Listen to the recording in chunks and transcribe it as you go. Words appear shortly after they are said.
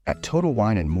At Total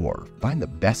Wine & More, find the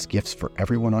best gifts for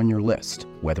everyone on your list,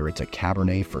 whether it's a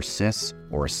Cabernet for sis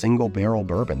or a single barrel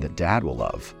bourbon that Dad will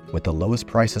love. With the lowest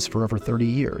prices for over 30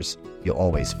 years, you'll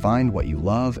always find what you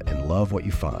love and love what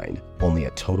you find. Only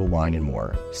at Total Wine &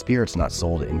 More. Spirits not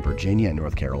sold in Virginia and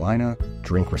North Carolina.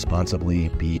 Drink responsibly.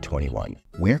 Be 21.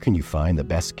 Where can you find the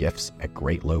best gifts at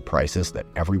great low prices that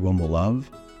everyone will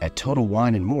love? At Total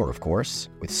Wine & More, of course.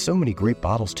 With so many great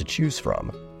bottles to choose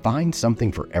from. Find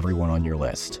something for everyone on your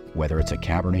list, whether it's a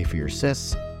Cabernet for your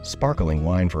sis, sparkling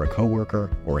wine for a coworker,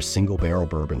 or a single barrel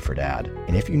bourbon for Dad.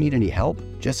 And if you need any help,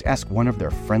 just ask one of their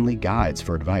friendly guides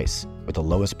for advice. With the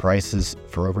lowest prices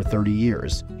for over 30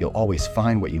 years, you'll always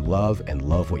find what you love and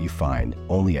love what you find.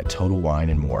 Only at Total Wine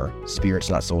 & More.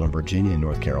 Spirits not sold in Virginia and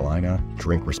North Carolina.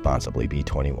 Drink responsibly. Be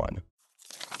 21.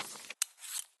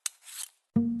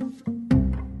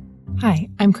 Hi,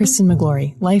 I'm Kristen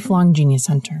McGlory, lifelong Genius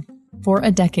Hunter. For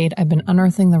a decade, I've been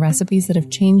unearthing the recipes that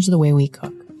have changed the way we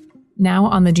cook. Now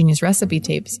on the Genius Recipe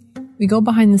Tapes, we go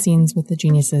behind the scenes with the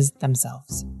geniuses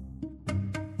themselves.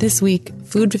 This week,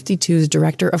 Food 52's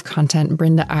Director of Content,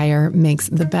 Brenda Iyer, makes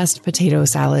the best potato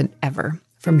salad ever,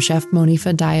 from Chef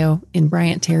Monifa Dio in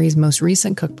Bryant Terry's most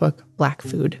recent cookbook, Black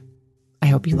Food. I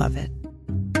hope you love it.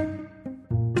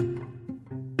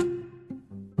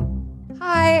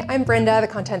 Hi, I'm Brenda, the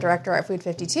content director at Food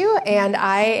 52, and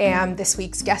I am this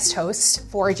week's guest host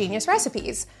for Genius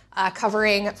Recipes,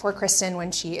 covering for Kristen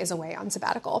when she is away on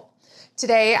sabbatical.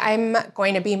 Today, I'm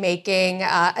going to be making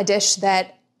a dish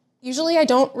that usually I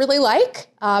don't really like.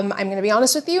 I'm going to be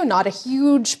honest with you, not a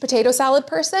huge potato salad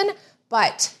person,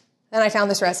 but then I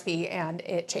found this recipe and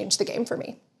it changed the game for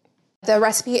me. The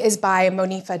recipe is by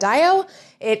Monifa Dio.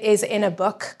 It is in a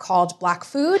book called Black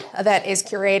Food that is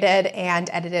curated and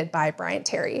edited by Bryant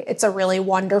Terry. It's a really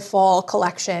wonderful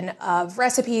collection of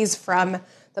recipes from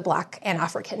the Black and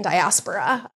African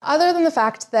diaspora. Other than the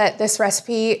fact that this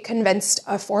recipe convinced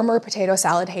a former potato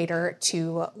salad hater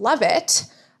to love it,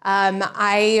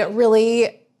 I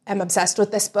really am obsessed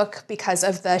with this book because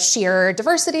of the sheer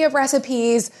diversity of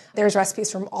recipes. There's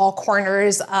recipes from all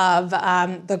corners of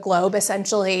the globe,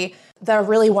 essentially. The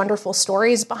really wonderful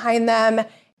stories behind them,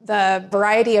 the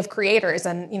variety of creators,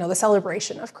 and the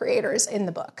celebration of creators in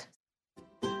the book.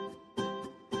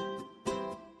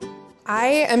 I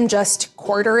am just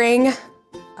quartering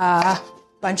a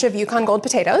bunch of Yukon Gold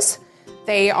potatoes.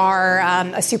 They are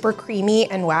a super creamy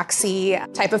and waxy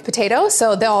type of potato,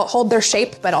 so they'll hold their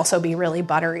shape but also be really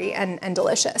buttery and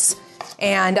delicious.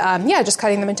 And just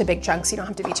cutting them into big chunks. You don't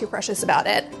have to be too precious about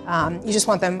it. You just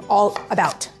want them all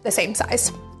about the same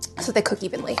size so they cook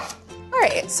evenly. All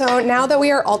right, so now that we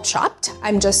are all chopped,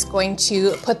 I'm just going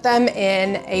to put them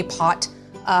in a pot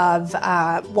of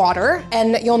water,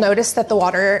 and you'll notice that the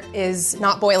water is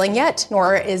not boiling yet,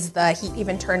 nor is the heat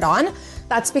even turned on.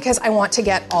 That's because I want to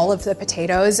get all of the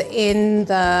potatoes in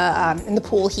the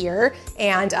pool here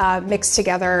and mix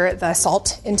together the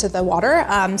salt into the water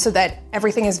so that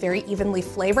everything is very evenly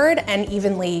flavored and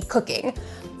evenly cooking.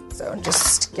 So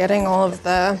just getting all of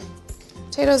the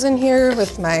potatoes in here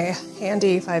with my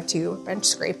handy 5-2 bench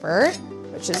scraper,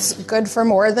 which is good for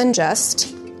more than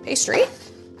just pastry.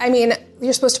 I mean,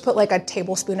 you're supposed to put like a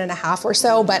tablespoon and a half or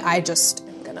so, but I just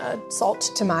am gonna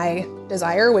salt to my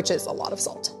desire, which is a lot of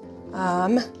salt.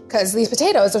 Because these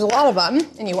potatoes, there's a lot of them,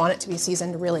 and you want it to be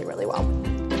seasoned really, really well.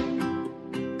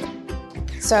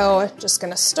 So just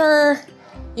gonna stir.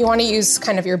 You wanna use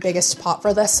kind of your biggest pot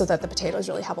for this so that the potatoes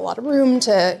really have a lot of room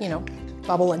to,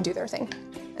 bubble and do their thing.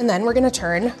 And then we're gonna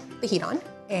turn the heat on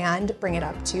and bring it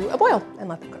up to a boil and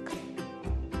let them cook.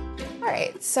 All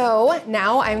right, so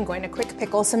now I'm going to quick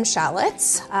pickle some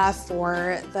shallots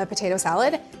for the potato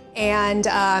salad. And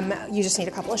you just need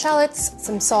a couple of shallots,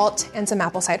 some salt, and some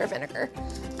apple cider vinegar.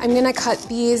 I'm gonna cut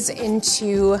these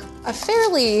into a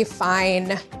fairly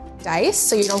fine dice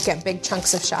so you don't get big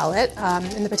chunks of shallot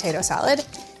in the potato salad.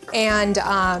 And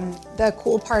the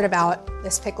cool part about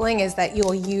this pickling is that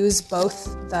you'll use both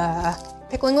the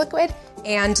pickling liquid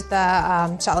and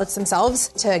the shallots themselves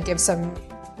to give some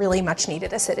really much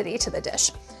needed acidity to the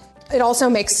dish. It also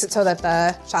makes it so that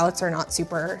the shallots are not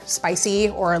super spicy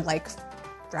or like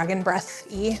dragon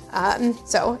breath-y,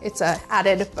 so it's an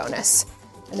added bonus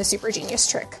and a super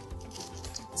genius trick.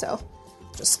 So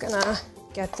just gonna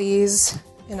get these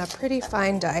in a pretty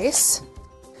fine dice.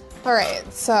 All right,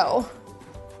 so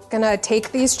gonna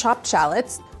take these chopped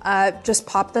shallots, just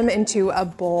pop them into a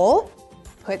bowl,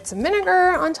 put some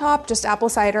vinegar on top. Just apple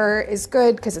cider is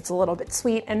good because it's a little bit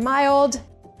sweet and mild.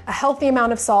 A healthy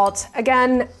amount of salt.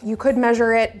 Again, you could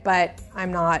measure it, but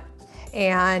I'm not.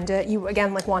 And you,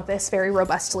 again, want this very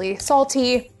robustly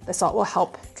salty. The salt will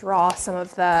help draw some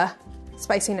of the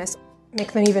spiciness.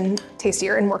 make them even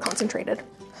tastier and more concentrated.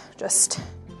 Just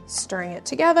stirring it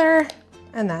together,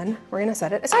 and then we're gonna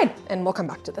set it aside, and we'll come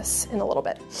back to this in a little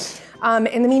bit.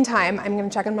 In the meantime, I'm gonna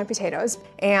check on my potatoes,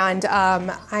 and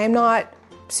I am not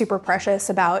super precious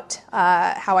about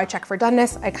how I check for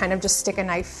doneness. I kind of just stick a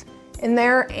knife in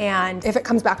there, and if it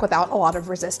comes back without a lot of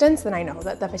resistance, then I know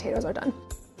that the potatoes are done.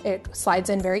 It slides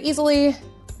in very easily.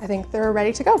 I think they're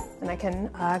ready to go, and I can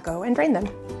go and drain them.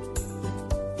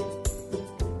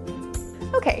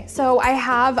 Okay, so I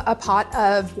have a pot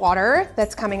of water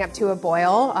that's coming up to a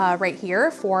boil right here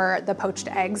for the poached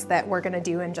eggs that we're gonna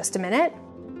do in just a minute.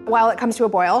 While it comes to a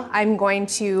boil, I'm going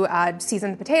to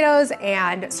season the potatoes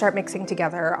and start mixing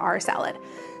together our salad.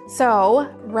 So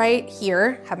right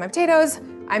here, have my potatoes.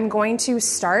 I'm going to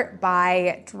start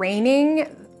by draining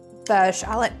the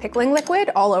shallot pickling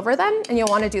liquid all over them, and you'll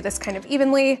want to do this kind of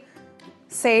evenly.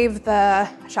 Save the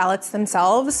shallots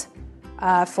themselves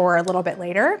for a little bit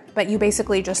later, but you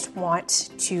basically just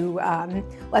want to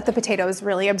let the potatoes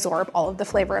really absorb all of the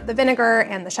flavor of the vinegar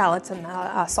and the shallots and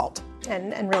the salt,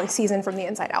 and really season from the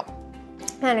inside out.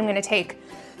 And I'm gonna take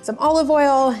some olive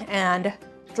oil and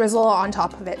drizzle on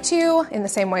top of it too, in the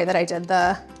same way that I did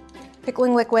the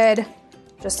pickling liquid,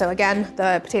 just so again,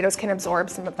 the potatoes can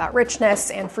absorb some of that richness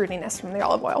and fruitiness from the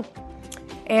olive oil.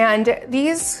 And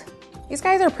these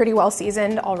guys are pretty well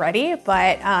seasoned already,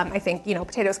 but I think,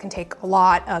 potatoes can take a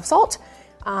lot of salt,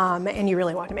 and you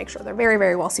really want to make sure they're very,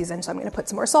 very well seasoned. So I'm gonna put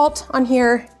some more salt on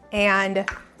here and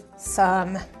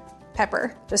some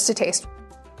pepper just to taste.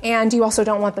 And you also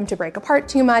don't want them to break apart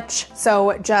too much,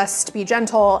 so just be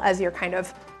gentle as you're kind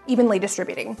of evenly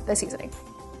distributing the seasoning.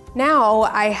 Now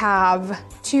I have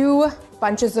 2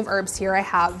 bunches of herbs here. I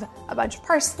have a bunch of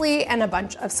parsley and a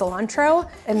bunch of cilantro,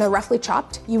 and they're roughly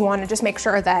chopped. You want to just make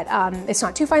sure that it's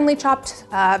not too finely chopped.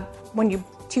 When you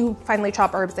too finely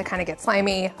chop herbs, they kind of get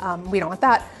slimy. We don't want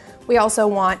that. We also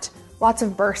want lots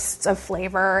of bursts of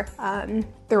flavor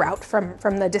throughout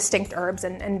from the distinct herbs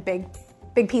and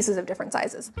big pieces of different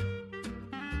sizes.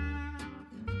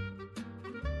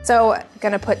 So I'm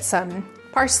gonna put some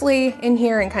parsley in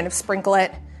here and kind of sprinkle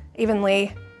it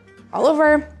evenly all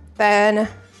over. Then I'm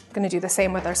gonna do the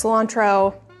same with our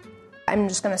cilantro. I'm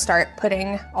just gonna start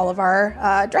putting all of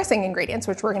our dressing ingredients,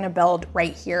 which we're gonna build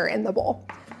right here in the bowl.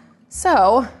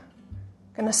 So I'm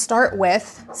gonna start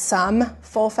with some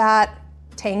full-fat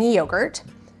tangy yogurt,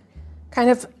 kind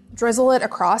of drizzle it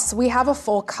across. We have a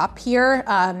full cup here,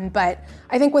 but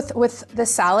I think with the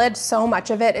salad, so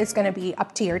much of it is gonna be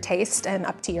up to your taste and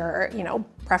up to your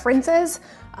preferences.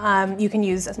 You can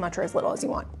use as much or as little as you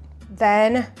want.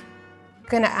 Then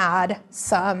gonna add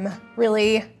some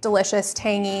really delicious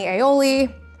tangy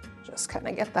aioli. Just kind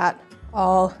of get that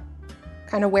all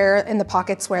kind of where in the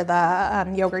pockets where the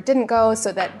yogurt didn't go,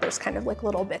 so that there's kind of like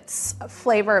little bits of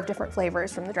flavor of different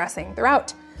flavors from the dressing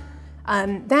throughout.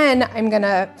 Then I'm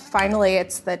gonna finally,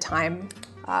 it's time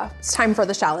for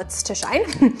the shallots to shine.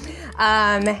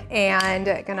 And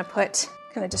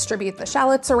gonna distribute the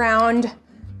shallots around.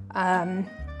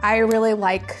 I really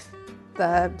like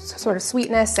the sort of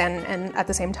sweetness and at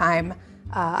the same time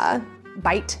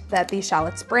bite that these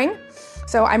shallots bring.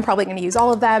 So I'm probably gonna use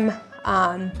all of them,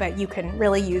 but you can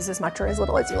really use as much or as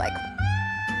little as you like.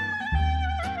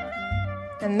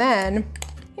 And then,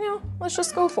 let's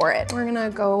just go for it. We're gonna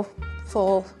go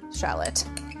full shallot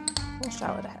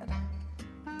ahead.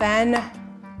 Then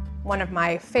one of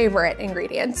my favorite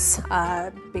ingredients,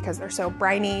 because they're so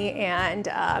briny and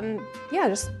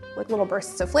just like little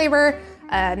bursts of flavor,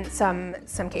 and some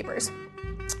capers.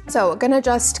 So gonna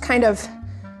just kind of,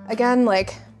 again,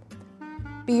 like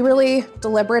be really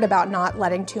deliberate about not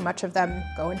letting too much of them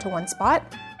go into one spot.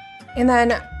 And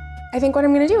then I think what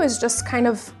I'm gonna do is just kind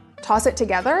of toss it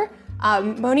together.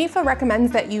 Monifa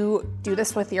recommends that you do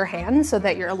this with your hands so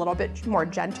that you're a little bit more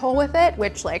gentle with it,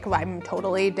 which I'm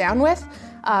totally down with.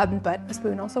 But a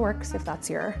spoon also works if that's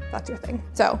your thing.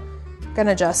 So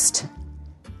gonna just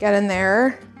get in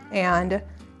there and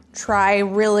try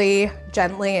really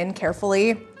gently and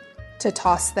carefully to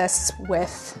toss this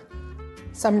with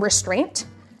some restraint.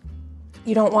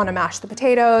 You don't want to mash the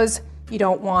potatoes. You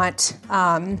don't want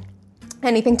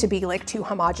anything to be too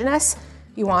homogeneous.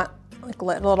 You want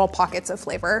little pockets of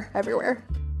flavor everywhere.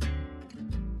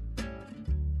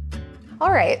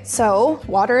 All right, so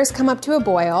water has come up to a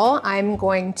boil. I'm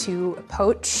going to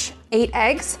poach 8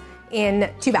 eggs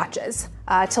in 2 batches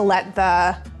to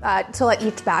let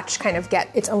each batch kind of get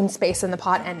its own space in the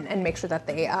pot and make sure that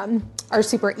they are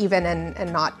super even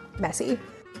and not messy.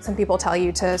 Some people tell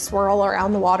you to swirl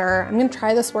around the water. I'm gonna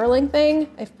try the swirling thing,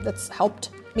 if that's helped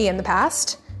me in the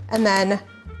past, and then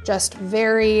just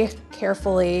very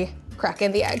carefully crack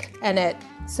in the egg, and it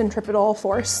centripetal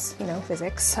force,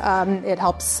 physics. It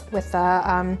helps with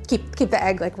keep the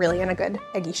egg like really in a good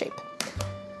eggy shape.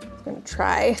 I'm gonna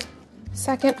try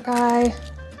second guy.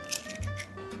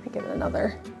 Give it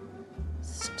another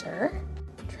stir.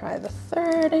 Try the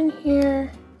third in here.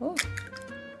 Ooh.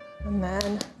 And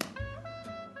then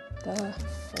the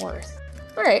fourth.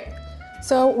 All right,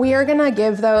 so we are gonna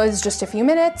give those just a few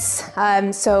minutes.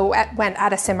 So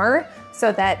at a simmer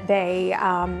so that they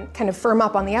kind of firm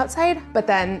up on the outside, but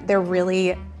then they're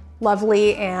really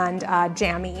lovely and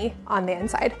jammy on the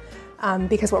inside.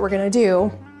 Because what we're gonna do,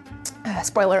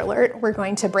 spoiler alert, we're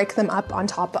going to break them up on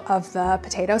top of the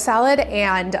potato salad,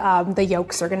 and the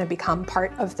yolks are going to become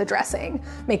part of the dressing,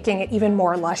 making it even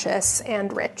more luscious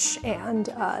and rich and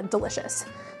delicious.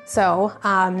 So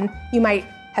you might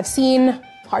have seen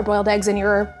hard-boiled eggs in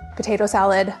your potato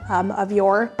salad of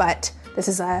yore, but this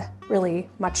is a really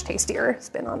much tastier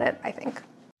spin on it, I think.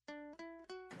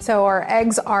 So our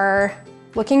eggs are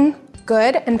looking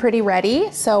good and pretty ready,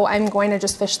 so I'm going to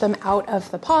just fish them out of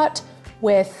the pot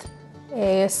with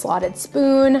a slotted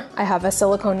spoon. I have a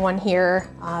silicone one here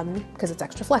because it's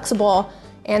extra flexible,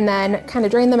 and then kind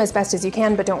of drain them as best as you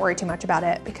can, but don't worry too much about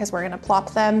it because we're gonna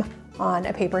plop them on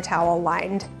a paper towel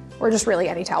lined, or just really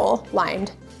any towel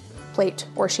lined plate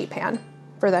or sheet pan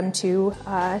for them to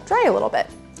dry a little bit.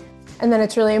 And then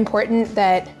it's really important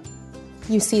that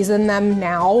you season them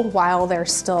now while they're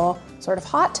still sort of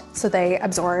hot so they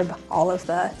absorb all of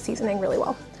the seasoning really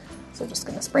well. So just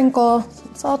gonna sprinkle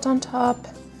some salt on top,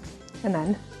 and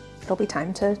then it'll be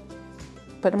time to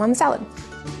put them on the salad.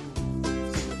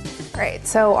 All right,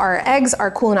 so our eggs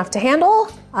are cool enough to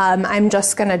handle. I'm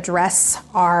just gonna dress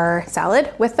our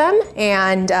salad with them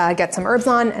and get some herbs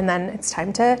on, and then it's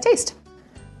time to taste.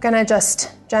 Gonna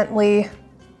just gently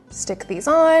stick these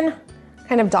on,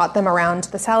 kind of dot them around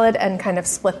the salad and kind of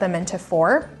split them into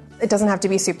 4. It doesn't have to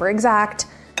be super exact,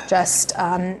 just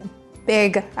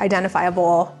big,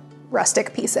 identifiable,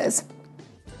 rustic pieces.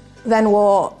 Then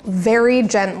we'll very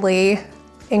gently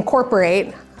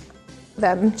incorporate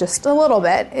them just a little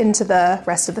bit into the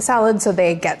rest of the salad so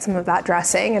they get some of that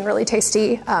dressing and really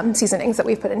tasty seasonings that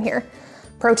we've put in here.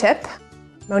 Pro tip,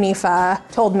 Monifa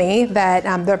told me that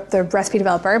the recipe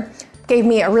developer gave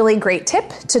me a really great tip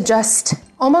to just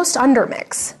almost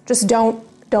undermix. Just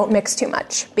don't mix too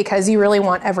much because you really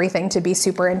want everything to be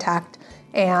super intact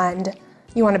and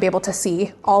you want to be able to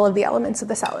see all of the elements of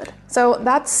the salad. So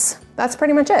that's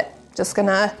pretty much it. Just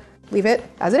gonna leave it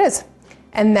as it is.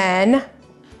 And then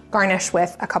garnish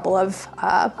with a couple of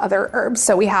other herbs.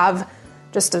 So we have,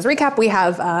 just as a recap, we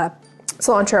have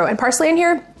cilantro and parsley in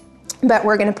here, but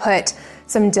we're gonna put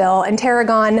some dill and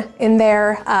tarragon in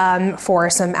there for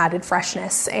some added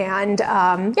freshness. And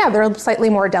yeah, they're slightly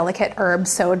more delicate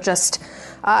herbs, so just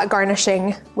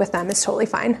garnishing with them is totally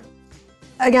fine.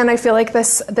 Again, I feel like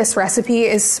this recipe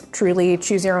is truly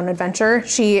choose your own adventure.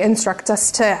 She instructs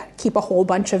us to keep a whole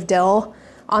bunch of dill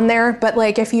on there, but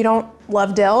like if you don't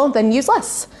love dill, then use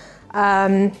less.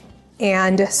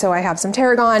 And so I have some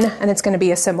tarragon, and it's gonna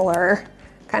be a similar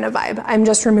kind of vibe. I'm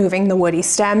just removing the woody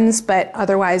stems, but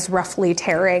otherwise roughly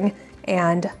tearing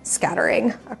and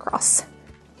scattering across.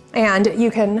 And you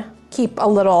can keep a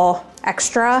little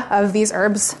extra of these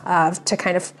herbs to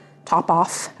kind of top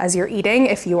off as you're eating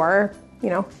if you are,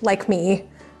 like me,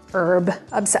 herb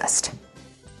obsessed.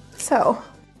 So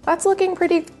that's looking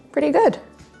pretty good.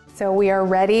 So we are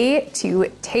ready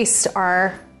to taste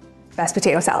our best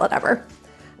potato salad ever.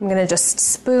 I'm gonna just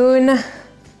spoon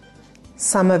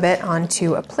some of it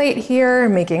onto a plate here,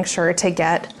 making sure to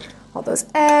get all those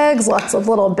eggs, lots of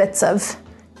little bits of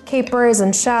capers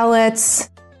and shallots.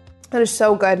 That is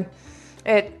so good.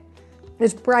 It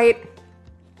is bright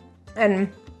and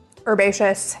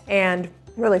herbaceous and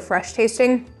really fresh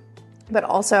tasting, but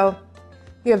also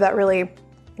you have that really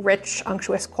rich,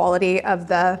 unctuous quality of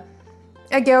the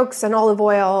egg yolks and olive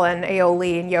oil and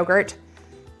aioli and yogurt.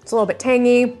 It's a little bit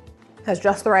tangy, has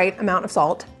just the right amount of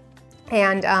salt,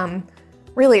 and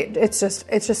really it's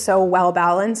just so well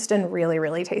balanced and really,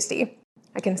 really tasty.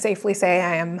 I can safely say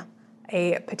I am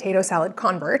a potato salad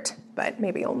convert, but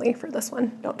maybe only for this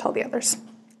one. Don't tell the others.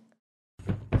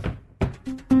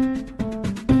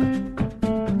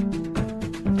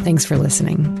 Thanks for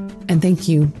listening. And thank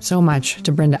you so much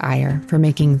to Brenda Iyer for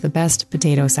making the best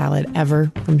potato salad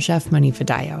ever from Chef Monifa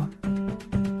Diallo.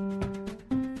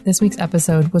 This week's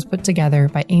episode was put together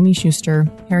by Amy Schuster,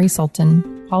 Harry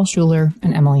Sultan, Paul Schuler,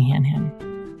 and Emily Hanhan.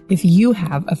 If you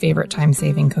have a favorite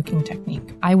time-saving cooking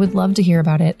technique, I would love to hear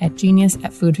about it at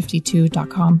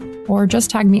genius@food52.com or just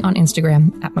tag me on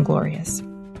Instagram @Maglorious.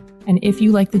 And if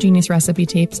you like the Genius Recipe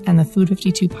Tapes and the Food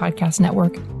 52 Podcast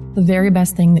Network, The very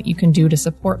best thing that you can do to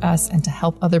support us and to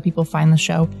help other people find the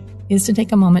show is to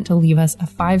take a moment to leave us a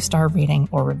 5-star rating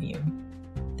or review.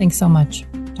 Thanks so much.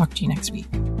 Talk to you next week.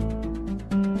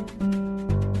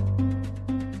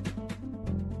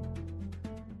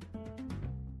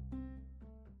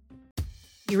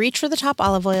 You reach for the top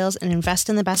olive oils and invest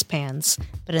in the best pans.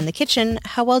 But in the kitchen,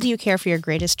 how well do you care for your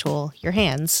greatest tool, your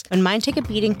hands? When mine take a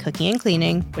beating cooking and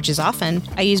cleaning, which is often,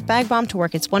 I use Bag Balm to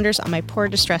work its wonders on my poor,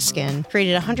 distressed skin.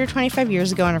 Created 125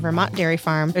 years ago on a Vermont dairy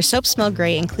farm, their soaps smell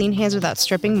great and clean hands without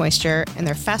stripping moisture, and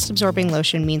their fast-absorbing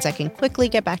lotion means I can quickly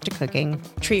get back to cooking.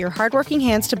 Treat your hardworking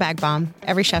hands to Bag Balm,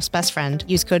 every chef's best friend.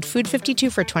 Use code FOOD52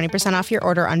 for 20% off your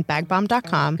order on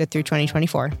bagbalm.com, good through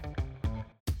 2024.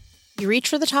 You reach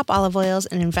for the top olive oils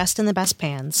and invest in the best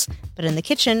pans. But in the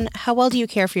kitchen, how well do you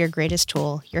care for your greatest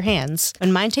tool, your hands?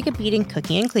 When mine take a beating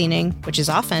cooking and cleaning, which is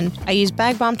often, I use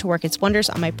Bag Balm to work its wonders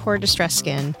on my poor, distressed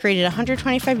skin. Created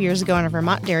 125 years ago on a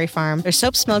Vermont dairy farm, their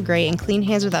soaps smell great and clean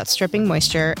hands without stripping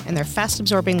moisture, and their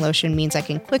fast-absorbing lotion means I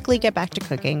can quickly get back to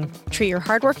cooking. Treat your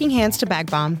hardworking hands to Bag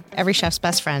Balm, every chef's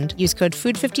best friend. Use code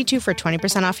FOOD52 for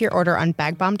 20% off your order on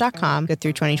bagbalm.com, good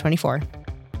through 2024.